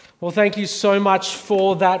Well, thank you so much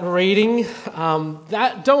for that reading.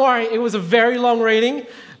 Don't worry, it was a very long reading,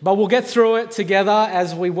 but we'll get through it together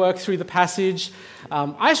as we work through the passage.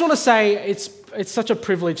 I just want to say it's such a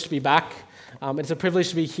privilege to be back. It's a privilege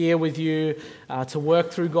to be here with you, to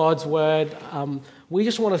work through God's Word. We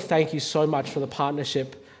just want to thank you so much for the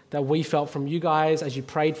partnership that we felt from you guys as you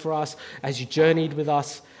prayed for us, as you journeyed with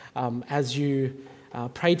us, as you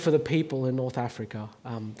prayed for the people in North Africa.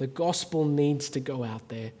 The gospel needs to go out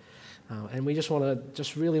there. And we just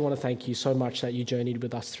really want to thank you so much that you journeyed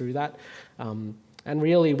with us through that. And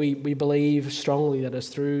really, we believe strongly that it's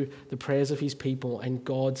through the prayers of his people and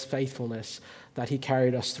God's faithfulness that he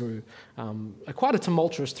carried us through quite a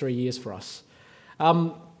tumultuous 3 years for us.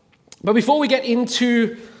 But before we get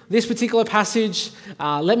into this particular passage,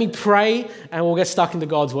 let me pray and we'll get stuck into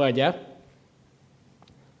God's word, yeah?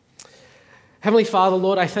 Heavenly Father,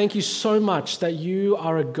 Lord, I thank you so much that you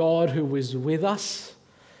are a God who is with us.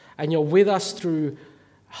 And you're with us through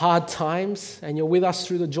hard times, and you're with us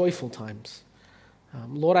through the joyful times.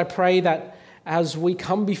 Lord, I pray that as we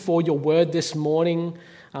come before your word this morning,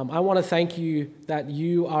 I want to thank you that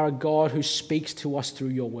you are a God who speaks to us through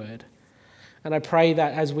your word. And I pray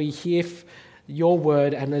that as we hear your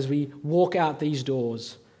word and as we walk out these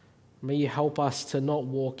doors, may you help us to not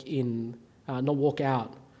walk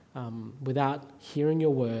out without hearing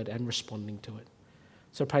your word and responding to it.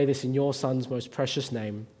 So I pray this in your Son's most precious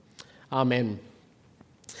name. Amen.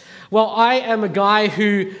 Well, I am a guy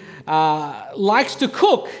who likes to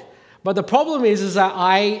cook, but the problem is that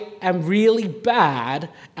I am really bad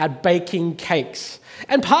at baking cakes.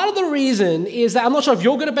 And part of the reason is that I'm not sure if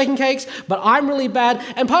you're good at baking cakes, but I'm really bad.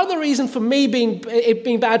 And part of the reason for me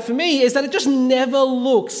being bad for me is that it just never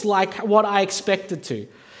looks like what I expect it to.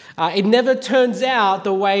 It never turns out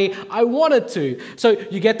the way I want it to. So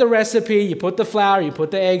you get the recipe, you put the flour, you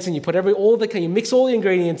put the eggs, and you put you mix all the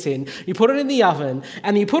ingredients in, you put it in the oven,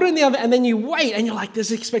 and then you wait, and you're like,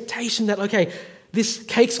 there's expectation that, okay, this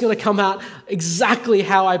cake's going to come out exactly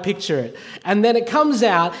how I picture it. And then it comes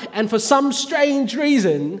out, and for some strange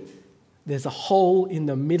reason, there's a hole in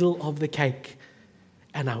the middle of the cake.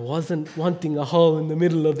 And I wasn't wanting a hole in the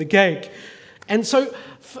middle of the cake. And so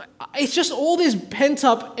it's just all this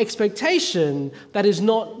pent-up expectation that is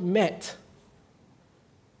not met.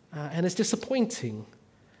 And it's disappointing.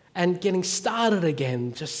 And getting started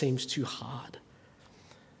again just seems too hard.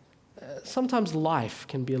 Sometimes life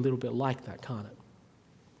can be a little bit like that, can't it?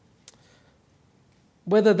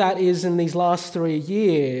 Whether that is in these last 3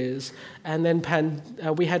 years, and then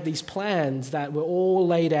we had these plans that were all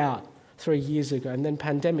laid out 3 years ago, and then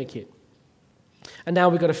pandemic hit. And now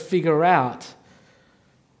we've got to figure out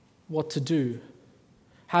what to do,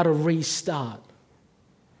 how to restart.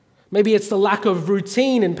 Maybe it's the lack of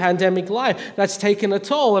routine in pandemic life that's taken a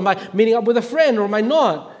toll. Am I meeting up with a friend or am I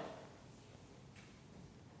not?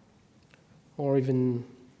 Or even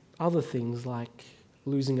other things like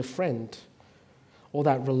losing a friend, or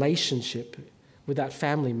that relationship with that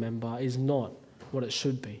family member is not what it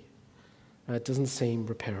should be. It doesn't seem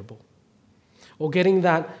repairable. Or getting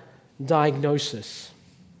that diagnosis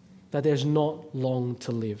that there's not long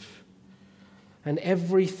to live. And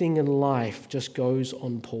everything in life just goes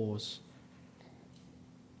on pause.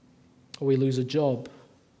 Or we lose a job.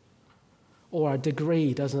 Or our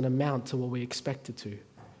degree doesn't amount to what we expect it to.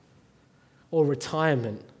 Or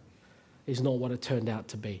retirement is not what it turned out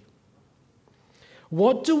to be.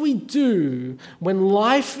 What do we do when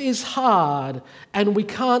life is hard and we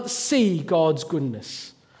can't see God's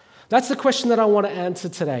goodness? That's the question that I want to answer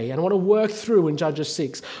today, and I want to work through in Judges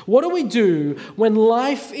 6. What do we do when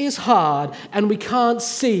life is hard and we can't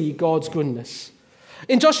see God's goodness?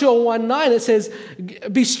 In Joshua 1:9 it says,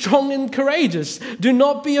 "Be strong and courageous. Do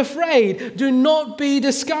not be afraid. Do not be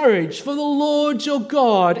discouraged, for the Lord your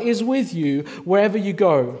God is with you wherever you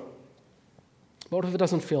go." What if it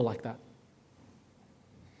doesn't feel like that?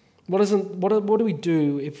 What do we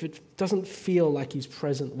do if it doesn't feel like he's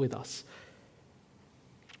present with us?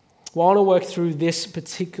 Well, I want to work through this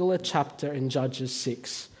particular chapter in Judges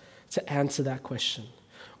 6 to answer that question.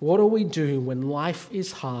 What do we do when life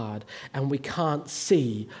is hard and we can't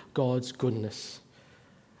see God's goodness?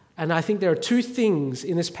 And I think there are two things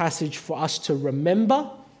in this passage for us to remember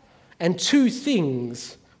and two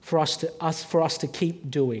things for us to keep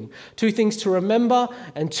doing. Two things to remember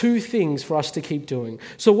and two things for us to keep doing.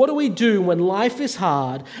 So what do we do when life is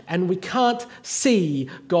hard and we can't see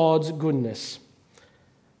God's goodness?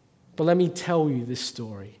 But let me tell you this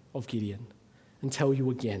story of Gideon and tell you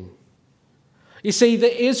again. You see,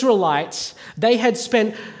 the Israelites, they had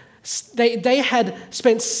spent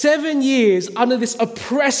 7 years under this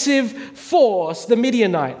oppressive force, the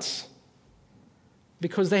Midianites.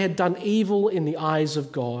 because they had done evil in the eyes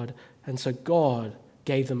of God, and so God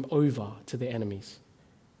gave them over to their enemies.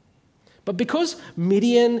 But because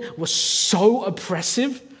Midian was so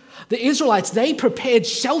oppressive, the Israelites, they prepared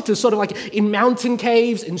shelters sort of like in mountain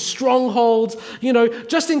caves, in strongholds,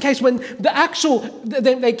 just in case when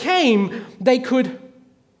they came, they could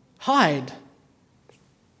hide.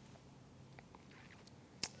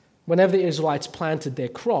 Whenever the Israelites planted their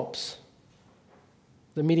crops,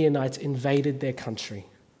 the Midianites invaded their country.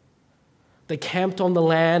 They camped on the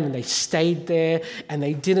land and they stayed there, and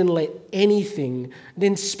they didn't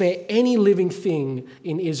spare any living thing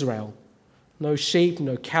in Israel. No sheep,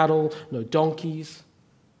 no cattle, no donkeys,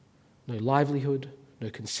 no livelihood, no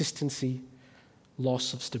consistency,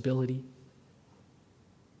 loss of stability.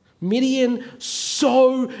 Midian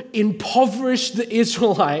so impoverished the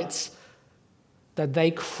Israelites that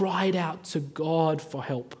they cried out to God for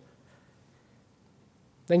help.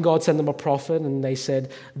 Then God sent them a prophet, and they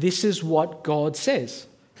said, "This is what God says.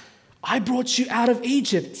 I brought you out of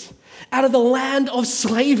Egypt, out of the land of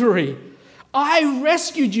slavery. I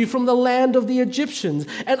rescued you from the land of the Egyptians,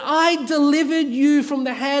 and I delivered you from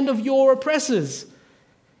the hand of your oppressors.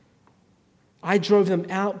 I drove them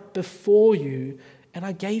out before you, and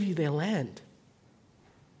I gave you their land.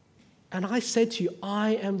 And I said to you,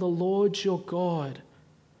 I am the Lord your God.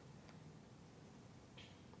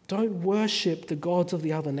 Don't worship the gods of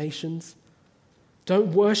the other nations.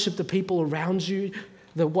 Don't worship the people around you,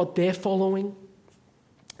 what they're following,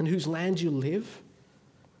 and whose land you live.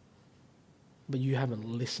 But you haven't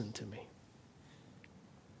listened to me."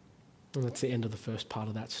 And that's the end of the first part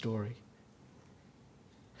of that story.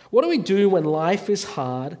 What do we do when life is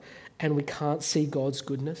hard and we can't see God's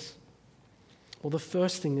goodness? Well, the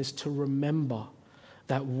first thing is to remember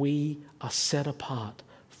that we are set apart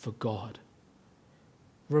for God.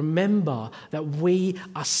 Remember that we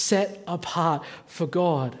are set apart for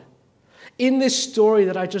God. In this story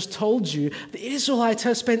that I just told you, the Israelites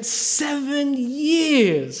have spent 7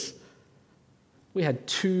 years. We had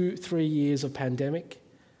 2-3 years of pandemic.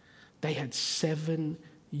 They had 7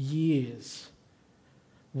 years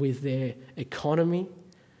with their economy,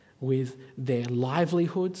 with their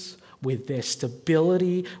livelihoods, with their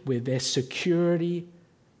stability, with their security,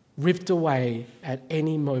 ripped away at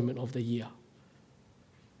any moment of the year.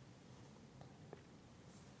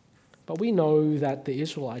 But we know that the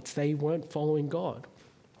Israelites, they weren't following God.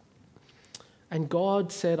 And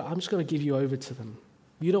God said, I'm just going to give you over to them.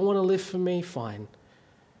 You don't want to live for me? Fine.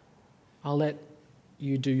 I'll let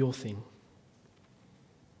you do your thing.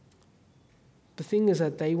 The thing is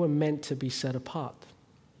that they were meant to be set apart.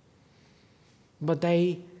 But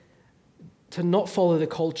to not follow the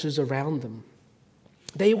cultures around them.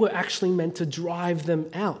 They were actually meant to drive them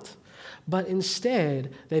out. But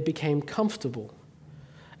instead, they became comfortable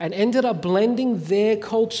and ended up blending their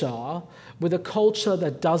culture with a culture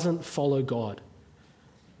that doesn't follow God.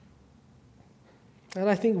 And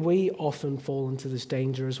I think we often fall into this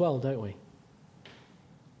danger as well, don't we?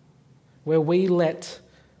 Where we let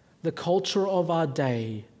the culture of our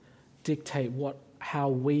day dictate how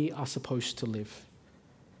we are supposed to live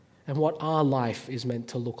and what our life is meant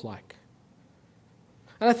to look like.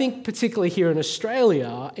 And I think particularly here in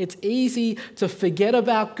Australia, it's easy to forget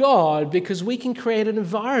about God because we can create an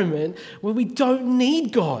environment where we don't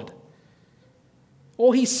need God.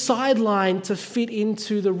 Or He's sidelined to fit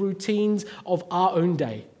into the routines of our own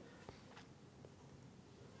day.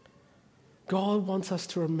 God wants us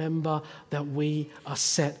to remember that we are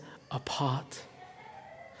set apart.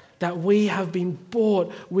 That we have been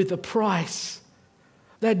bought with a price.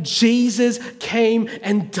 That Jesus came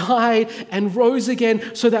and died and rose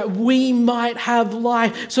again so that we might have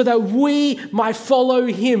life, so that we might follow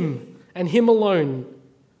Him and Him alone.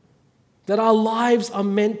 That our lives are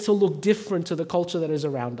meant to look different to the culture that is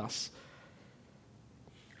around us.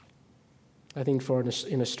 I think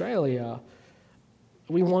in Australia,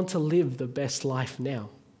 we want to live the best life now.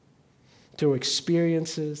 Through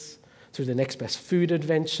experiences, through the next best food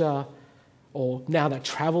adventure, or now that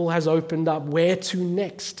travel has opened up, where to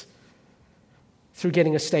next? Through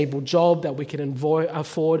getting a stable job that we can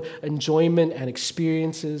afford enjoyment and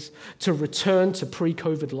experiences, to return to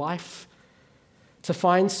pre-COVID life, to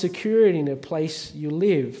find security in a place you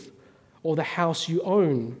live or the house you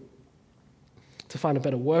own, to find a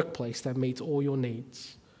better workplace that meets all your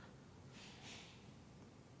needs.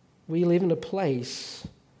 We live in a place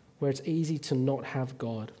where it's easy to not have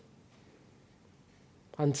God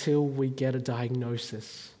until we get a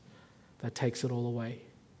diagnosis that takes it all away,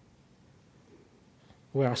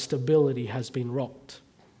 where our stability has been rocked.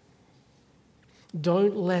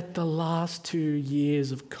 Don't let the last 2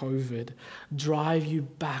 years of COVID drive you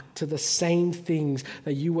back to the same things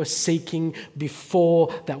that you were seeking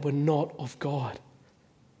before that were not of God.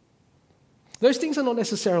 Those things are not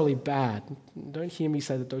necessarily bad. Don't hear me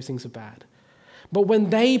say that those things are bad. But when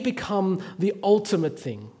they become the ultimate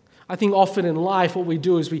thing, I think often in life what we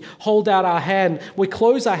do is we hold out our hand, we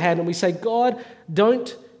close our hand and we say, God,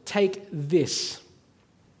 don't take this.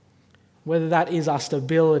 Whether that is our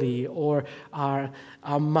stability or our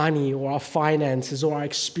money or our finances or our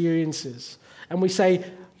experiences. And we say,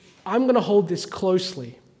 I'm going to hold this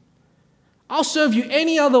closely. I'll serve you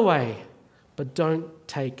any other way, but don't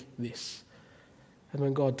take this. And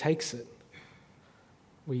when God takes it,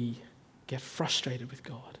 we get frustrated with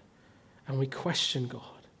God and we question God.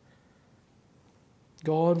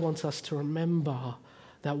 God wants us to remember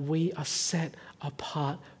that we are set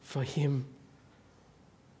apart for Him.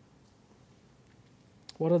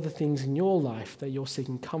 What are the things in your life that you're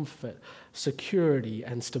seeking comfort, security,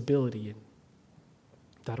 and stability in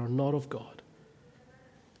that are not of God?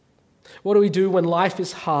 What do we do when life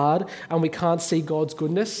is hard and we can't see God's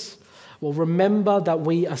goodness? Well, remember that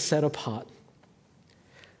we are set apart.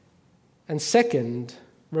 And second,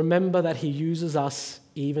 remember that He uses us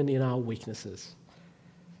even in our weaknesses.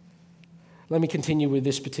 Let me continue with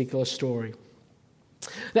this particular story.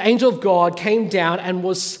 The angel of God came down and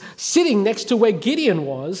was sitting next to where Gideon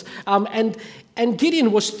was, and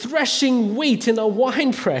Gideon was threshing wheat in a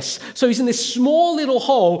wine press. So he's in this small little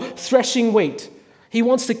hole threshing wheat. He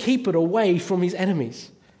wants to keep it away from his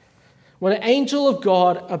enemies. When an angel of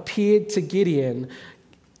God appeared to Gideon,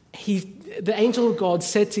 the angel of God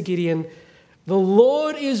said to Gideon, "The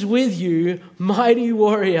Lord is with you, mighty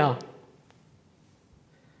warrior."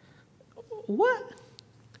 What?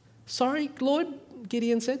 Sorry, Lord?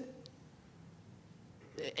 Gideon said.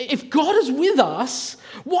 If God is with us,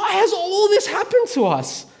 why has all this happened to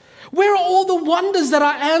us? Where are all the wonders that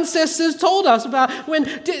our ancestors told us about?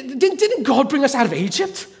 Didn't God bring us out of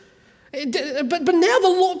Egypt? But now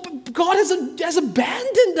the Lord, God has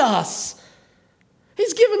abandoned us.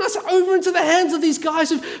 He's given us over into the hands of these guys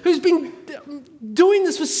who's been doing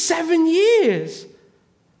this for 7 years.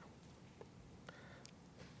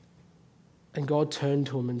 And God turned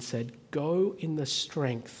to him and said, "Go in the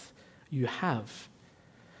strength you have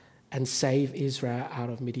and save Israel out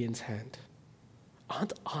of Midian's hand.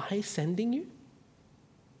 Aren't I sending you?"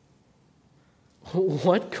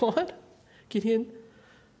 What, God? Gideon?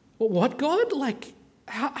 What, God? Like,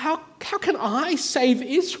 how can I save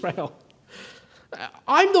Israel?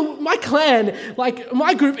 My clan, like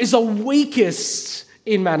my group is the weakest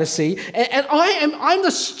in Manasseh, and I'm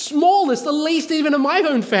the smallest, the least even in my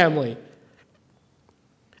own family.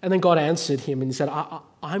 And then God answered him and he said,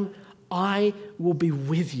 I will be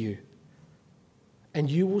with you, and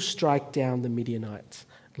you will strike down the Midianites,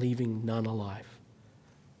 leaving none alive.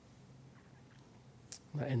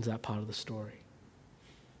 That ends that part of the story.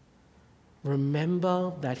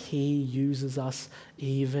 Remember that He uses us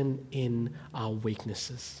even in our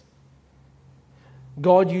weaknesses.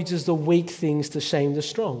 God uses the weak things to shame the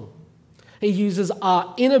strong. He uses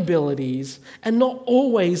our inabilities and not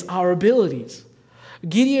always our abilities.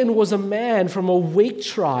 Gideon was a man from a weak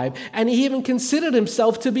tribe, and he even considered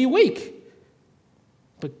himself to be weak.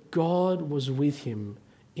 But God was with him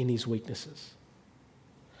in his weaknesses.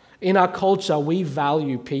 In our culture, we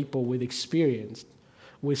value people with experience,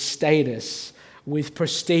 with status, with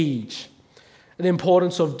prestige, the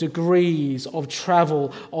importance of degrees, of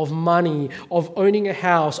travel, of money, of owning a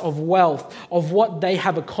house, of wealth, of what they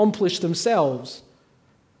have accomplished themselves.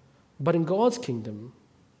 But in God's kingdom,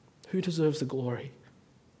 who deserves the glory?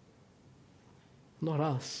 Not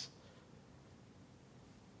us.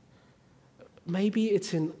 Maybe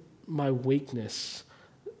it's in my weakness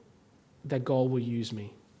that God will use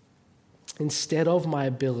me instead of my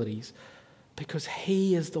abilities, because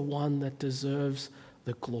He is the one that deserves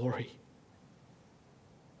the glory.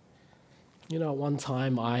 You know, at one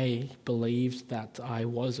time I believed that I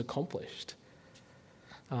was accomplished.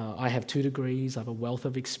 I have 2 degrees, I have a wealth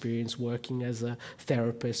of experience working as a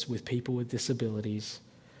therapist with people with disabilities.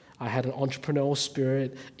 I had an entrepreneurial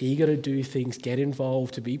spirit, eager to do things, get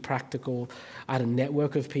involved, to be practical. I had a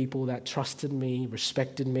network of people that trusted me,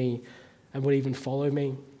 respected me, and would even follow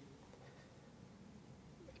me.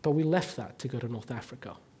 But we left that to go to North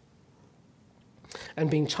Africa.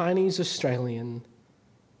 And being Chinese Australian,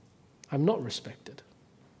 I'm not respected.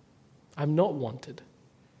 I'm not wanted.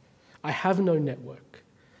 I have no network.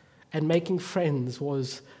 And making friends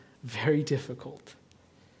was very difficult.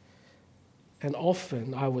 And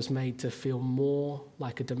often I was made to feel more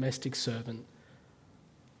like a domestic servant,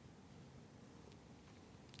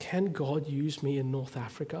 can God use me in North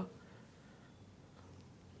Africa?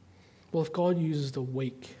 Well, if God uses the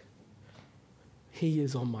weak, he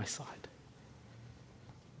is on my side.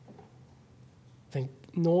 Then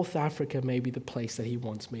North Africa may be the place that he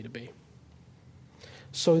wants me to be.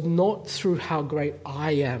 So not through how great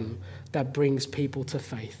I am that brings people to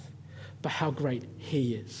faith, but how great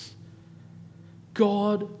he is.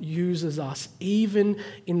 God uses us even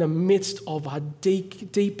in the midst of our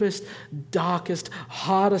deepest, darkest,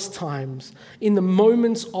 hardest times, in the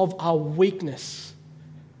moments of our weakness.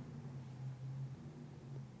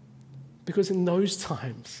 Because in those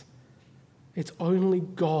times, it's only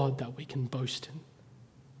God that we can boast in.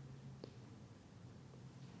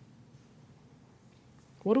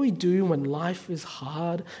 What do we do when life is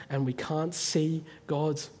hard and we can't see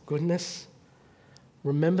God's goodness?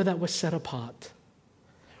 Remember that we're set apart.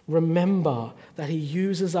 Remember that he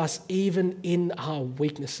uses us even in our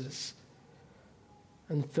weaknesses.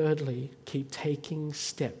 And thirdly, keep taking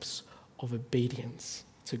steps of obedience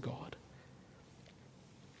to God.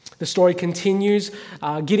 The story continues.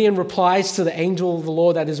 Gideon replies to the angel of the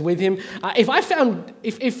Lord that is with him. If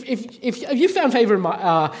you found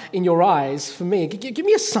favor in your eyes for me, give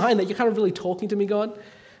me a sign that you're kind of really talking to me, God.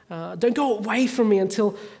 Don't go away from me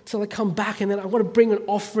until I come back, and then I want to bring an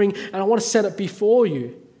offering and I want to set it before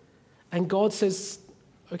you. And God says,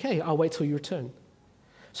 okay, I'll wait till you return.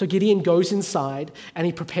 So Gideon goes inside and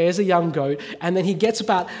he prepares a young goat, and then he gets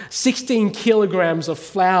about 16 kilograms of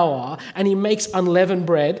flour and he makes unleavened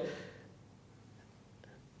bread.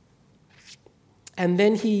 And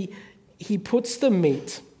then he puts the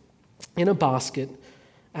meat in a basket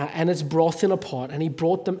and its broth in a pot, and he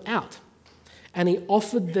brought them out. And he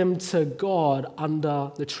offered them to God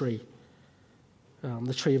under the tree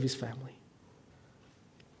of his family.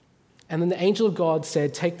 And then the angel of God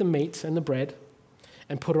said, take the meat and the bread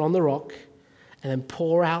and put it on the rock, and then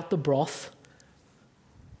pour out the broth.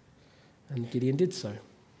 And Gideon did so.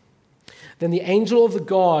 Then the angel of the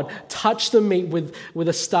God touched the meat with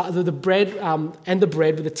the bread and the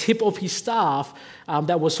bread with the tip of his staff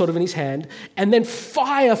that was sort of in his hand, and then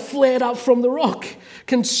fire flared up from the rock,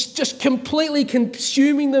 just completely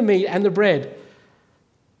consuming the meat and the bread.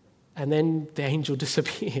 And then the angel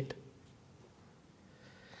disappeared.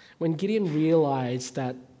 When Gideon realized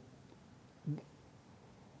that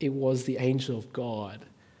it was the angel of God,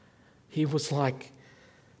 he was like,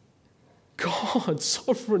 God,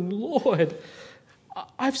 sovereign Lord,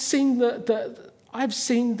 I've seen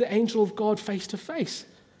the angel of God face to face.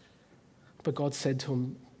 But God said to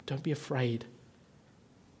him, don't be afraid.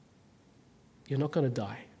 You're not going to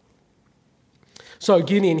die. So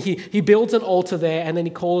Gideon, he builds an altar there, and then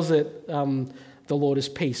he calls it the Lord is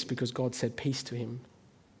peace, because God said peace to him.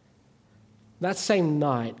 That same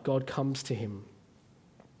night, God comes to him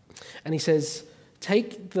and he says,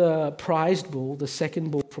 take the prized bull, the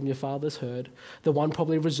second bull from your father's herd, the one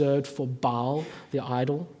probably reserved for Baal, the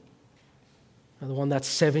idol, and the one that's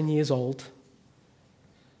 7 years old,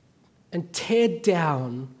 and tear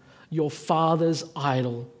down your father's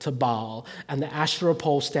idol to Baal and the Asherah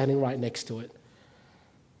pole standing right next to it.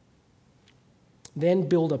 Then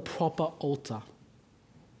build a proper altar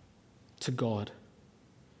to God,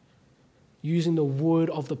 using the wood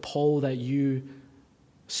of the pole that you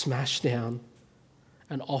smashed down,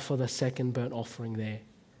 and offer the second burnt offering there.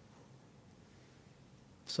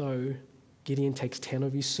 So Gideon takes 10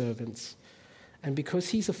 of his servants, and because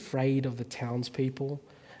he's afraid of the townspeople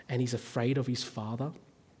and he's afraid of his father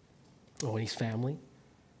or his family,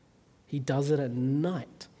 he does it at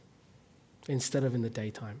night instead of in the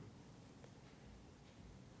daytime.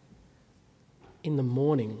 In the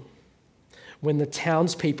morning, when the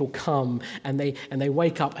townspeople come and they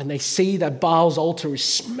wake up and they see that Baal's altar is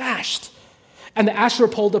smashed and the Asherah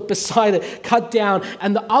pole up beside it cut down,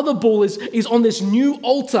 and the other bull is on this new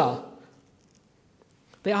altar,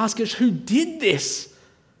 they ask us, who did this?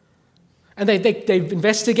 And they've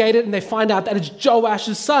investigated and they find out that it's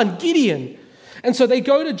Joash's son, Gideon. And so they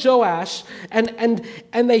go to Joash and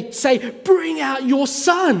they say, bring out your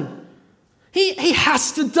son. He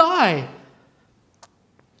has to die,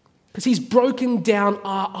 because he's broken down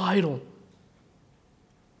our idol.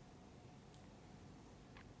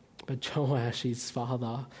 But Joash, his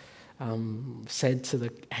father, said to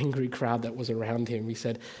the angry crowd that was around him, he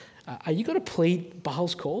said, are you going to plead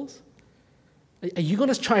Baal's cause? Are you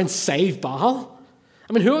going to try and save Baal?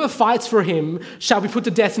 I mean, whoever fights for him shall be put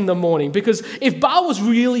to death in the morning, because if Baal was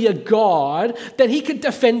really a god, then he could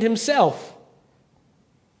defend himself.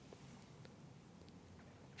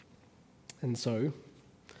 And so,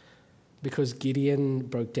 because Gideon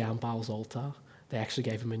broke down Baal's altar, they actually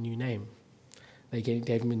gave him a new name. They gave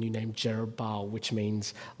him a new name, Jerubbaal, which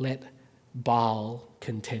means let Baal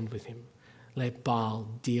contend with him. Let Baal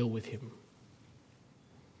deal with him.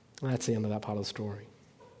 And that's the end of that part of the story.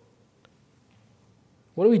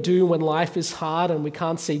 What do we do when life is hard and we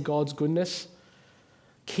can't see God's goodness?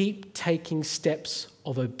 Keep taking steps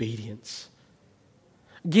of obedience.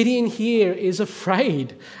 Gideon here is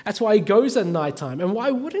afraid. That's why he goes at nighttime. And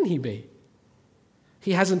why wouldn't he be?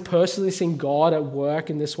 He hasn't personally seen God at work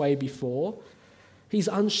in this way before. He's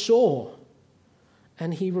unsure.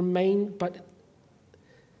 And he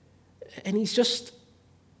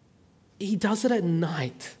does it at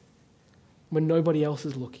night when nobody else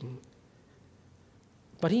is looking.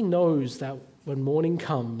 But he knows that when morning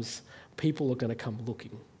comes, people are going to come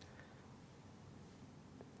looking.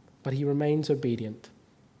 But he remains obedient,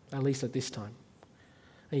 at least at this time.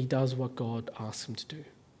 And he does what God asks him to do.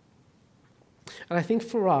 And I think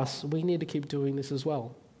for us, we need to keep doing this as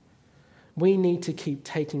well. We need to keep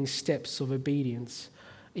taking steps of obedience,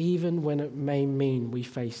 even when it may mean we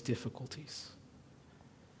face difficulties.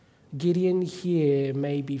 Gideon here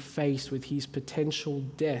may be faced with his potential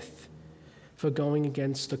death for going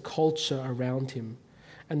against the culture around him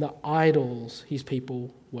and the idols his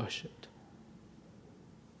people worshipped.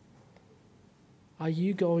 Are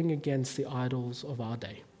you going against the idols of our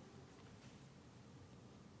day?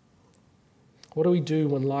 What do we do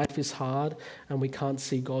when life is hard and we can't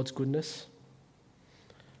see God's goodness?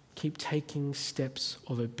 Keep taking steps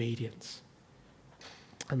of obedience.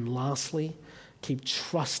 And lastly, keep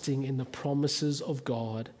trusting in the promises of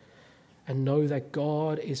God and know that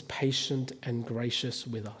God is patient and gracious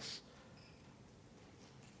with us.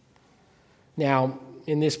 Now,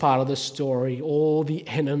 in this part of the story, all the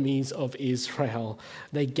enemies of Israel,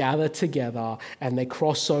 they gather together and they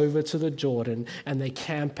cross over to the Jordan and they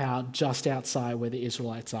camp out just outside where the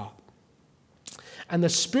Israelites are. And the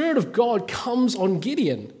Spirit of God comes on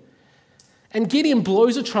Gideon. And Gideon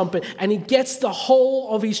blows a trumpet and he gets the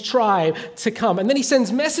whole of his tribe to come. And then he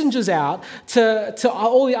sends messengers out to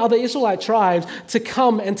all the other Israelite tribes to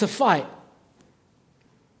come and to fight.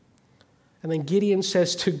 And then Gideon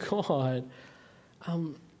says to God,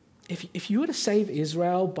 if you were to save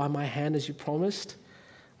Israel by my hand as you promised,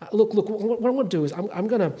 look, what I'm going to do is I'm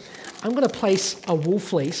going to place a wool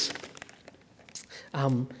fleece,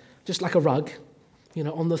 just like a rug,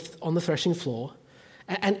 on the threshing floor.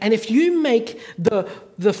 And if you make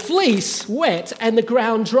the fleece wet and the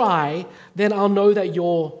ground dry, then I'll know that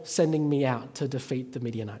you're sending me out to defeat the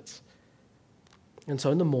Midianites. And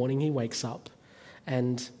so in the morning he wakes up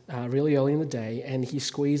and really early in the day and he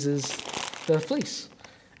squeezes the fleece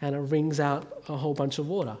and it wrings out a whole bunch of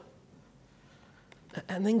water.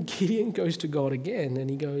 And then Gideon goes to God again and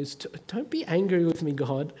he goes, don't be angry with me,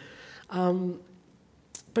 God.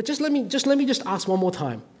 But let me ask one more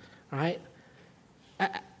time, all right?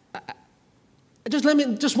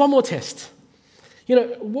 Just one more test.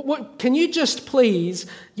 What can you just please,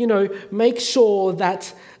 make sure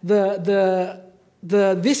that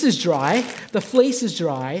this is dry, the fleece is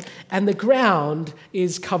dry, and the ground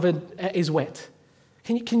is wet.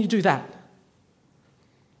 Can you do that?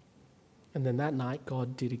 And then that night,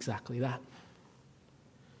 God did exactly that.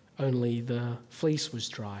 Only the fleece was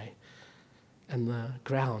dry, and the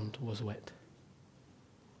ground was wet.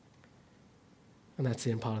 And that's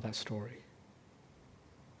the end part of that story.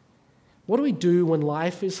 What do we do when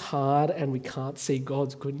life is hard and we can't see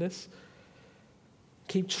God's goodness?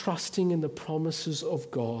 Keep trusting in the promises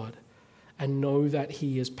of God and know that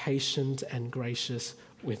He is patient and gracious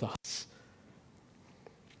with us.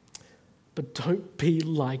 But don't be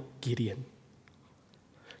like Gideon.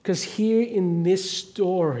 Because here in this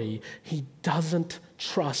story, he doesn't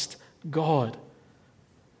trust God.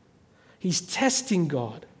 He's testing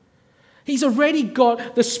God. He's already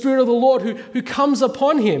got the Spirit of the Lord who comes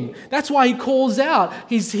upon him. That's why he calls out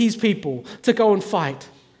his people to go and fight.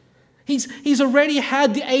 He's already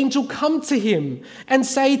had the angel come to him and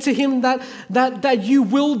say to him that you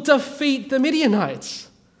will defeat the Midianites.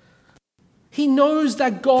 He knows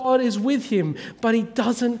that God is with him, but he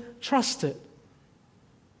doesn't trust it.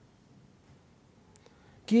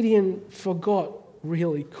 Gideon forgot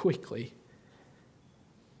really quickly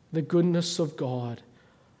the goodness of God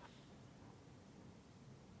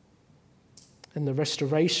and the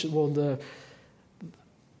restoration,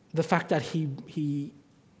 the fact that he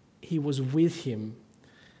was with him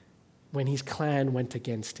when his clan went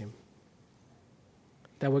against him.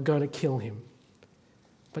 They were going to kill him.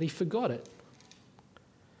 But he forgot it.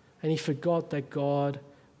 And he forgot that God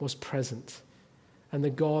was present and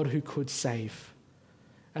the God who could save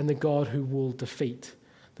and the God who will defeat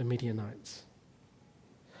the Midianites.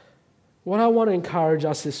 What I want to encourage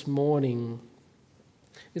us this morning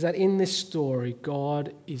is that in this story,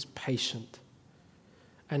 God is patient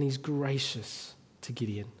and he's gracious to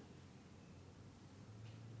Gideon.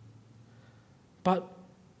 But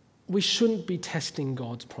we shouldn't be testing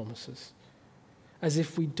God's promises as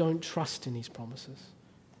if we don't trust in his promises.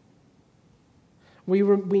 We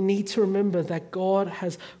need to remember that God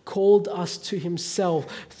has called us to himself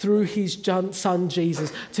through his son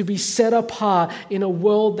Jesus to be set apart in a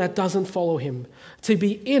world that doesn't follow him, to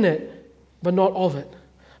be in it but not of it.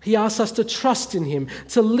 He asks us to trust in him,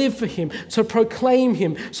 to live for him, to proclaim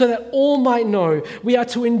him so that all might know. We are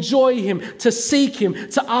to enjoy him, to seek him,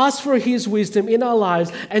 to ask for his wisdom in our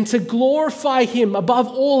lives and to glorify him above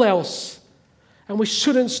all else. And we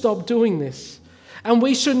shouldn't stop doing this. And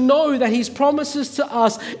we should know that his promises to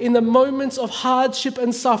us in the moments of hardship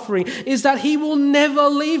and suffering is that he will never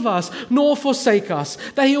leave us nor forsake us,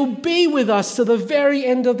 that he'll be with us to the very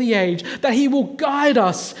end of the age, that he will guide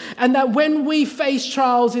us, and that when we face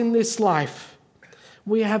trials in this life,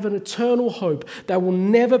 we have an eternal hope that will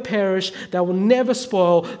never perish, that will never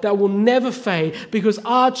spoil, that will never fade, because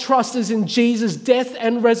our trust is in Jesus' death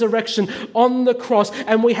and resurrection on the cross,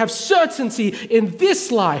 and we have certainty in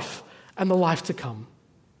this life and the life to come.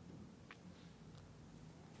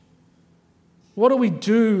 What do we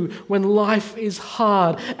do when life is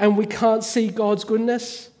hard and we can't see God's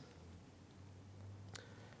goodness?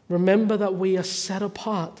 Remember that we are set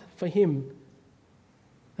apart for him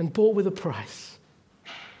and bought with a price.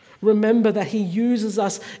 Remember that he uses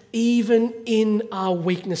us even in our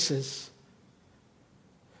weaknesses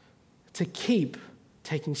to keep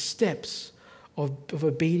taking steps of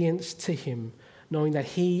obedience to him, knowing that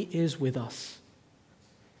he is with us,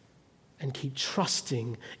 and keep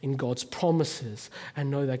trusting in God's promises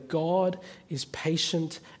and know that God is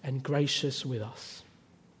patient and gracious with us.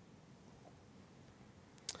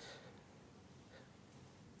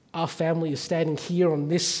 Our family is standing here on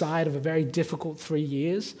this side of a very difficult 3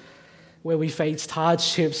 years where we faced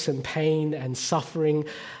hardships and pain and suffering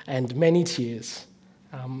and many tears.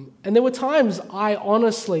 And there were times I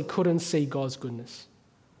honestly couldn't see God's goodness.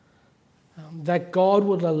 That God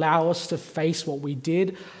would allow us to face what we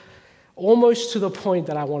did almost to the point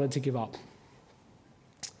that I wanted to give up.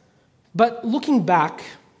 But looking back,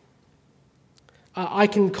 I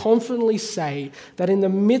can confidently say that in the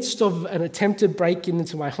midst of an attempted break-in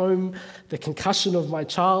into my home, the concussion of my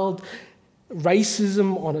child,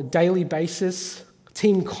 racism on a daily basis,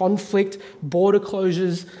 team conflict, border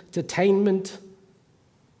closures, detainment,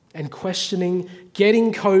 and questioning,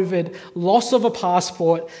 getting COVID, loss of a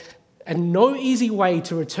passport, and no easy way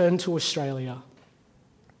to return to Australia,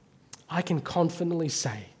 I can confidently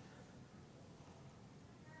say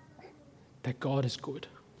that God is good.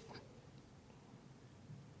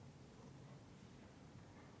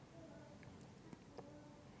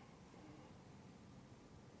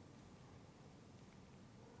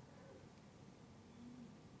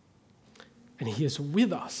 And he is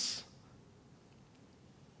with us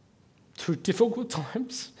through difficult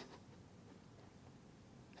times.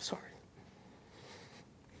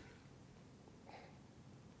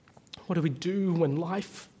 What do we do when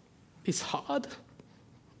life is hard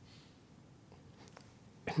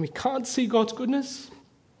and we can't see God's goodness?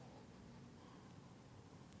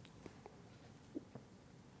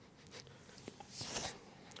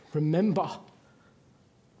 Remember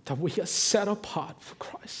that we are set apart for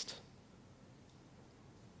Christ,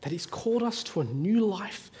 that he's called us to a new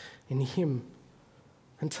life in him,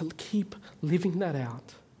 and to keep living that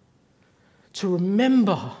out. To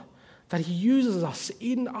remember that he uses us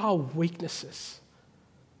in our weaknesses.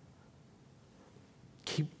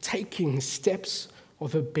 Keep taking steps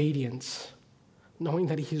of obedience, knowing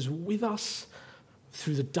that he is with us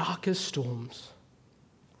through the darkest storms.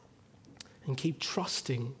 And keep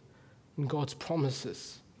trusting in God's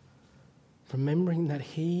promises, remembering that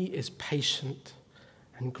he is patient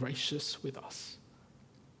and gracious with us.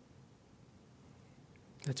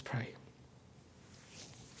 Let's pray.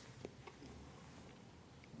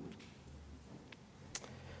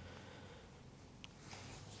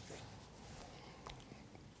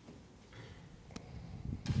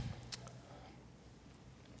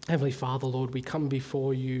 Heavenly Father, Lord, we come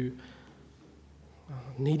before you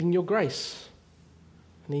needing your grace,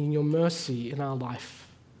 needing your mercy in our life.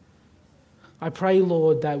 I pray,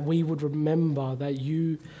 Lord, that we would remember that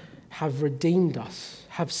you have redeemed us,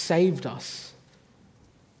 have saved us,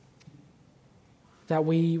 that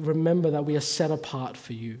we remember that we are set apart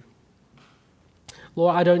for you.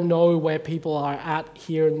 Lord, I don't know where people are at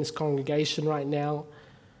here in this congregation right now,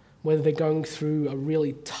 whether they're going through a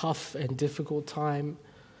really tough and difficult time,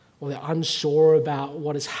 or they're unsure about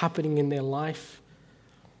what is happening in their life.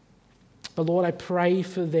 But Lord, I pray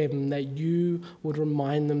for them that you would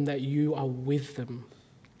remind them that you are with them,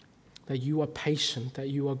 that you are patient, that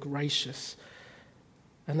you are gracious,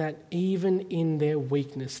 and that even in their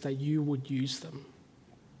weakness, that you would use them.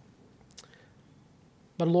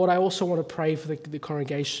 But Lord, I also want to pray for the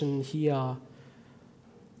congregation here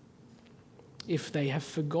if they have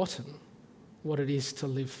forgotten what it is to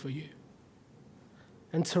live for you,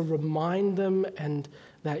 and to remind them and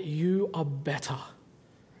that you are better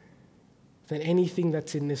than anything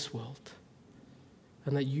that's in this world,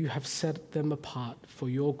 and that you have set them apart for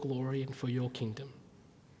your glory and for your kingdom.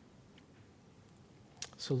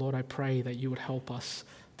 So Lord, I pray that you would help us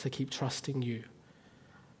to keep trusting you,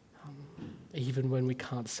 even when we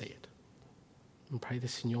can't see it. And pray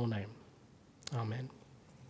this in your name. Amen.